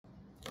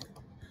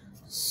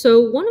So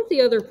one of the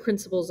other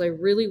principles I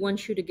really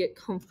want you to get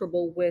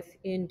comfortable with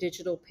in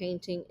digital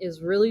painting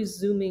is really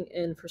zooming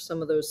in for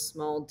some of those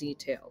small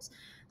details.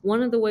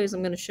 One of the ways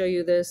I'm going to show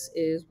you this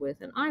is with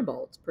an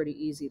eyeball. It's pretty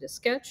easy to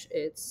sketch.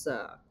 It's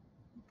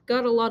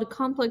got a lot of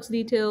complex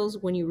details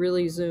when you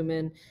really zoom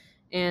in,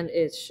 and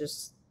it's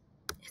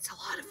a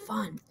lot of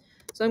fun.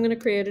 So I'm going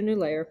to create a new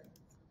layer,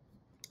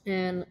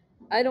 and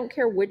I don't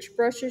care which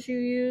brushes you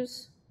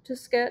use to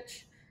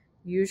sketch.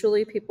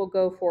 Usually people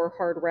go for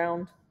hard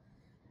round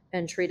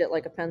and treat it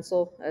like a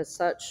pencil as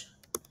such.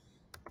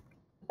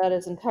 That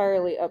is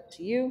entirely up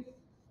to you.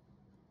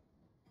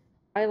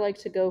 I like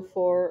to go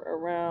for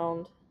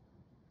around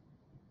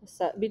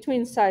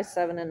between size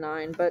 7 and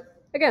 9,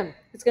 but again,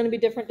 it's going to be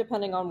different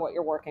depending on what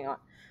you're working on.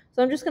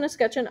 So I'm just going to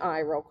sketch an eye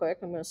real quick.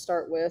 I'm going to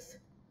start with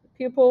the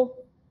pupil.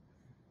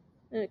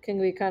 And it can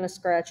be kind of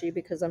scratchy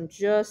because I'm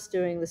just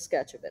doing the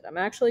sketch of it. I'm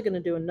actually going to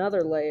do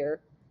another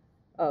layer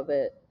of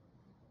it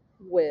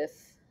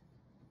with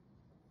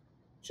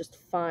just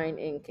fine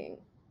inking.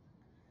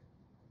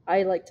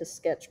 I like to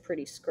sketch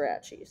pretty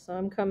scratchy, so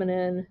I'm coming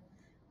in,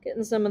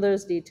 getting some of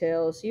those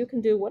details. You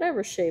can do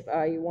whatever shape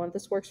eye you want.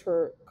 This works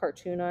for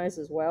cartoon eyes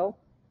as well.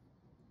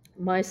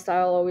 My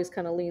style always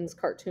kind of leans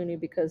cartoony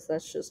because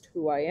that's just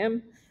who I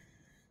am.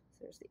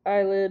 There's the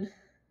eyelid.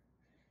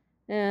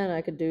 And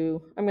I'm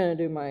going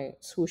to do my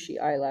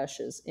swooshy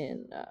eyelashes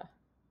in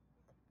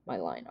my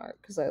line art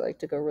because I like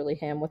to go really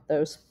ham with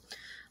those.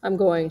 I'm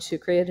going to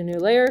create a new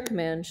layer,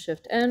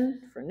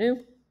 Command-Shift-N for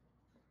new.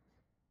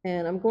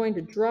 And I'm going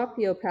to drop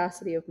the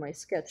opacity of my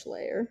sketch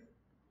layer.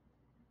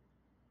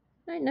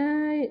 Night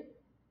night.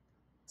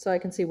 So I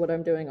can see what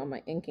I'm doing on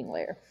my inking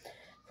layer.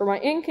 For my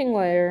inking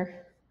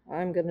layer,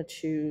 I'm going to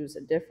choose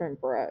a different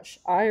brush.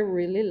 I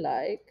really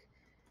like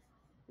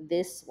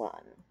this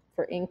one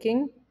for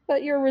inking,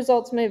 but your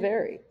results may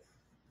vary.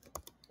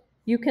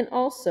 You can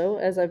also,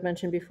 as I've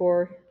mentioned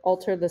before,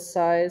 alter the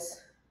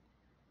size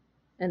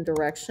and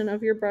direction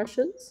of your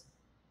brushes.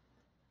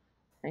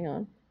 Hang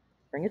on.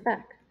 Bring it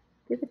back.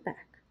 Give it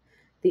back.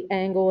 The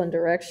angle and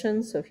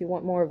direction. So if you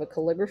want more of a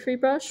calligraphy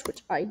brush,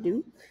 which I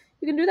do,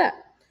 you can do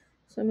that.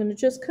 So I'm going to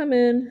just come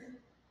in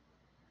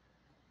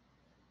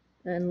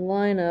and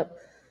line up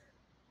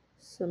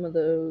some of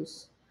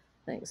those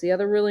things. The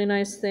other really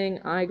nice thing,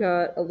 I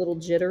got a little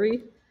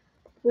jittery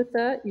with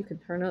that. You can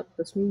turn up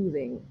the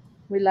smoothing.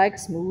 We like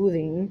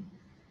smoothing.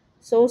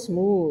 So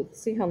smooth.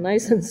 See how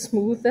nice and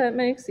smooth that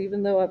makes?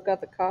 Even though I've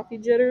got the coffee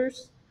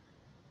jitters,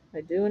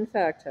 I do in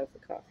fact have the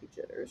coffee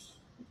jitters.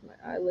 My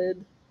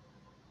eyelid.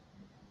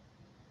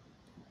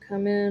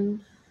 Come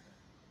in.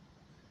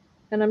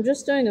 And I'm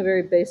just doing a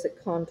very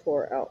basic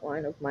contour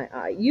outline of my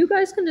eye. You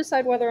guys can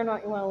decide whether or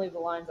not you want to leave the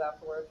lines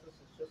afterwards. This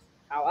is just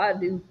how I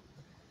do.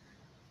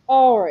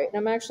 All right,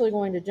 I'm actually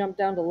going to jump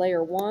down to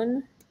layer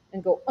 1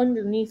 and go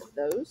underneath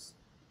those.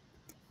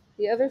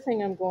 The other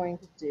thing I'm going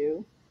to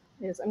do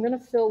is I'm going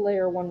to fill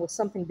layer 1 with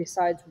something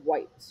besides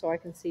white so I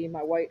can see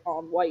my white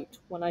on white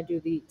when I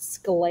do the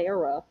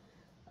sclera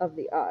of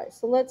the eye.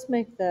 So let's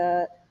make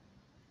that,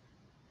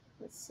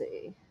 let's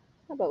see,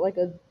 how about like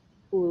a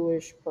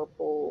bluish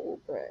purple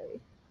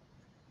gray.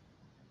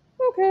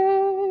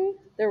 Okay,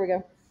 there we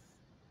go.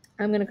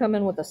 I'm going to come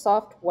in with a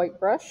soft white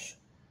brush,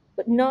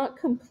 but not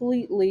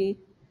completely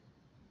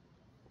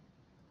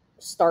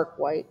stark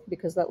white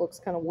because that looks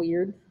kind of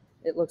weird.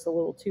 It looks a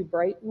little too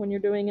bright when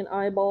you're doing an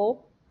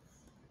eyeball.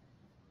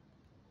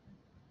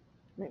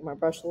 Make my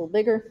brush a little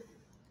bigger.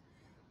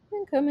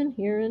 And come in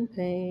here and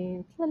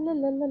paint. La la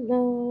la la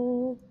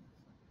la.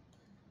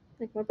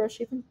 Make my brush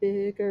even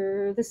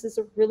bigger. This is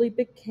a really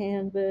big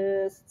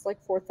canvas. It's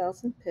like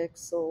 4,000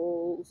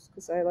 pixels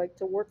because I like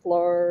to work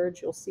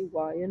large. You'll see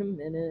why in a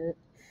minute.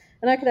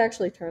 And I could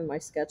actually turn my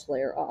sketch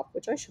layer off,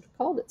 which I should have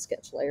called it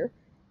sketch layer.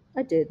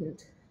 I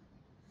didn't.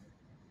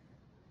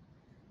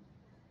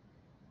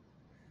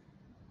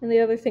 And the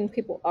other thing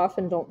people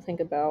often don't think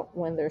about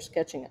when they're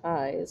sketching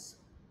eyes,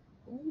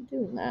 why are you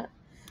doing that,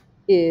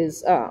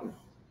 is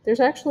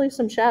there's actually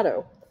some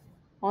shadow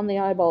on the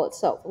eyeball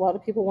itself. A lot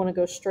of people want to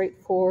go straight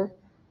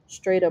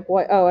up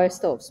white. Oh, I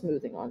still have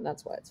smoothing on.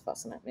 That's why it's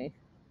fussing at me.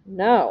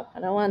 No, I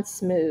don't want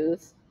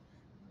smooth.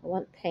 I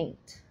want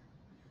paint.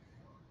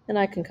 And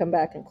I can come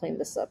back and clean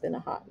this up in a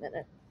hot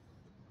minute.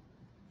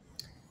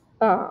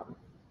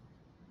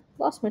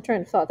 Lost my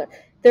train of thought there.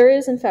 There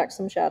is, in fact,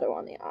 some shadow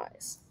on the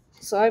eyes.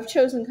 So I've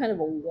chosen kind of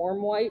a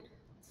warm white.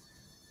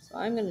 So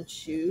I'm going to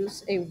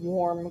choose a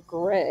warm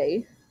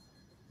gray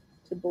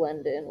to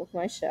blend in with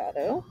my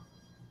shadow.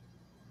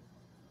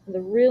 The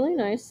really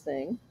nice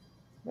thing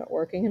about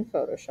working in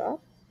Photoshop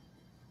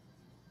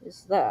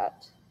is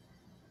that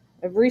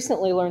I've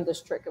recently learned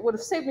this trick. It would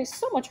have saved me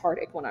so much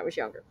heartache when I was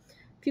younger.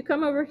 If you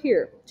come over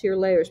here to your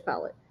layers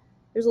palette,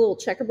 there's a little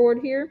checkerboard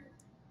here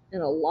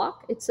and a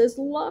lock. It says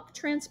lock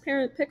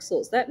transparent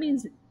pixels. That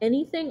means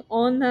anything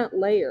on that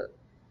layer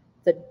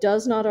that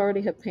does not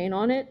already have paint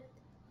on it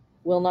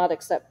will not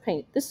accept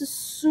paint. This is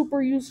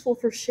super useful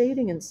for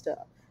shading and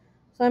stuff.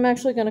 So I'm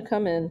actually going to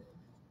come in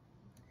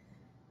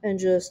and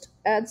just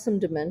add some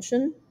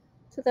dimension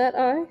to that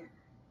eye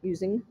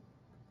using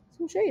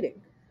some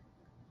shading.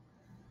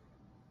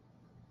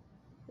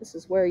 This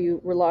is where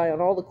you rely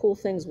on all the cool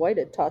things White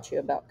had taught you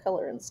about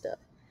color and stuff.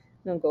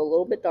 I'm going to go a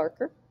little bit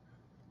darker.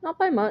 Not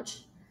by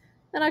much.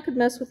 And I could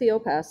mess with the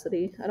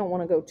opacity. I don't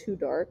want to go too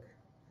dark.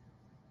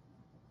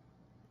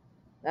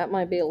 That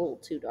might be a little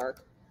too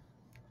dark.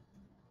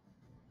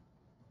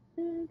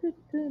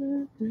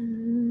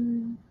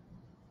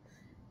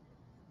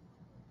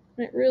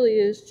 It really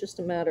is just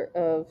a matter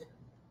of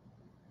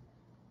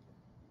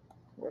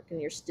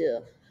working your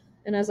stuff.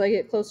 And as I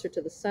get closer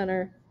to the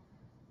center,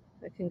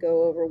 I can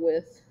go over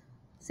with,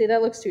 see,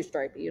 that looks too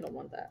stripy. You don't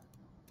want that.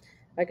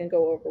 I can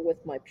go over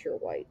with my pure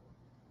white.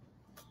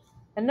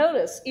 And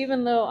notice,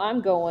 even though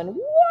I'm going,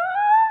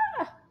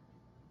 wah,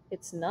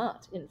 it's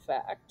not, in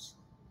fact,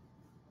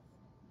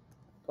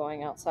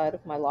 going outside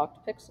of my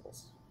locked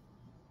pixels.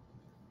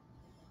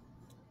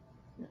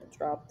 I'm going to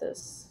drop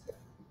this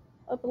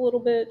up a little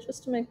bit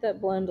just to make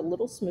that blend a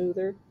little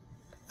smoother.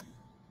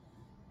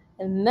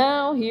 And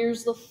now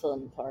here's the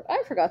fun part.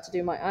 I forgot to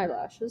do my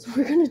eyelashes.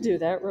 We're going to do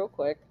that real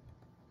quick.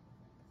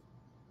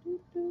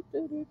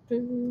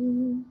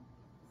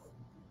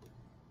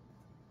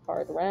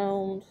 Part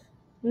around.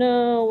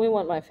 No, we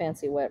want my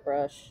fancy wet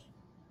brush.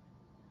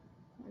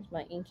 Where's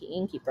my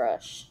inky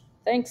brush?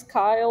 Thanks,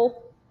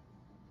 Kyle.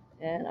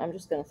 And I'm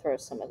just going to throw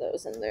some of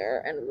those in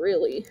there and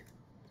really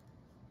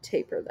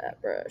taper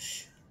that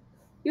brush.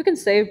 You can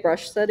save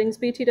brush settings,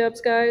 BT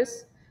dubs,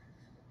 guys.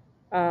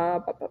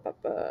 Don't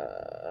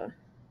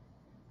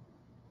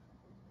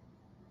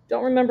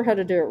remember how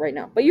to do it right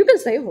now, but you can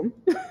save them.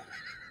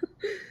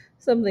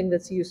 Something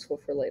that's useful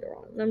for later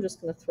on. And I'm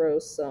just going to throw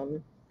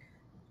some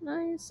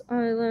nice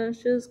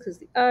eyelashes because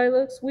the eye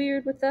looks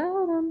weird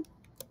without them.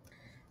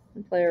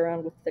 And play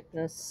around with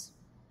thickness.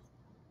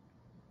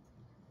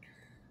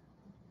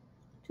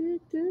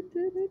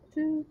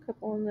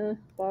 Couple on the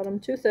bottom.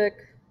 Too thick.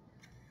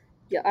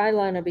 Your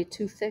eyeliner be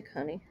too thick,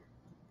 honey.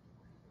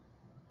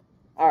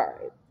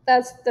 Alright,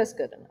 that's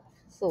good enough.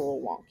 It's a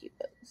little wonky,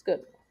 but it's good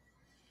enough.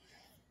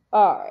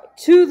 Alright,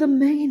 to the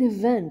main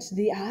event,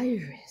 the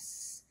iris.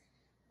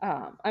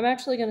 I'm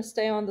actually going to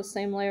stay on the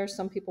same layer.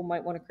 Some people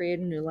might want to create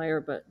a new layer,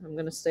 but I'm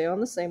going to stay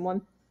on the same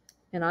one.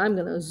 And I'm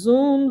going to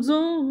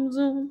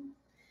zoom,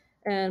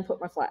 and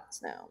put my flats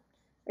down.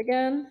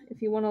 Again,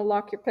 if you want to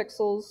lock your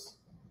pixels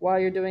while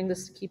you're doing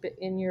this to keep it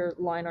in your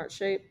line art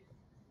shape,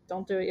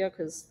 don't do it yet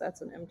because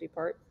that's an empty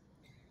part.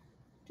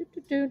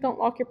 Don't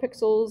lock your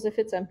pixels if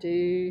it's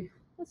empty.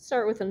 Let's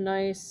start with a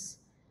nice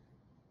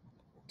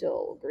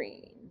dull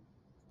green.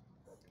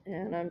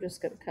 And I'm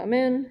just going to come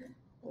in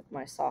with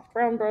my soft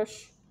round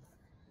brush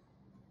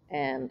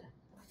and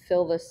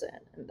fill this in.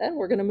 And then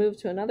we're going to move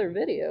to another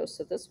video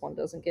so this one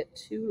doesn't get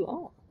too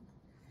long.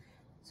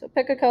 So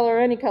pick a color,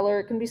 any color.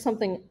 It can be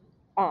something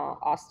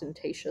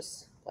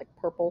ostentatious, like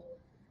purple,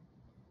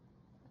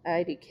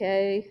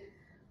 IDK,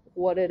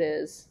 what it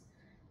is.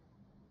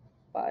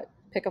 But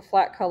pick a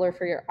flat color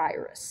for your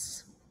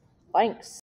iris. Thanks.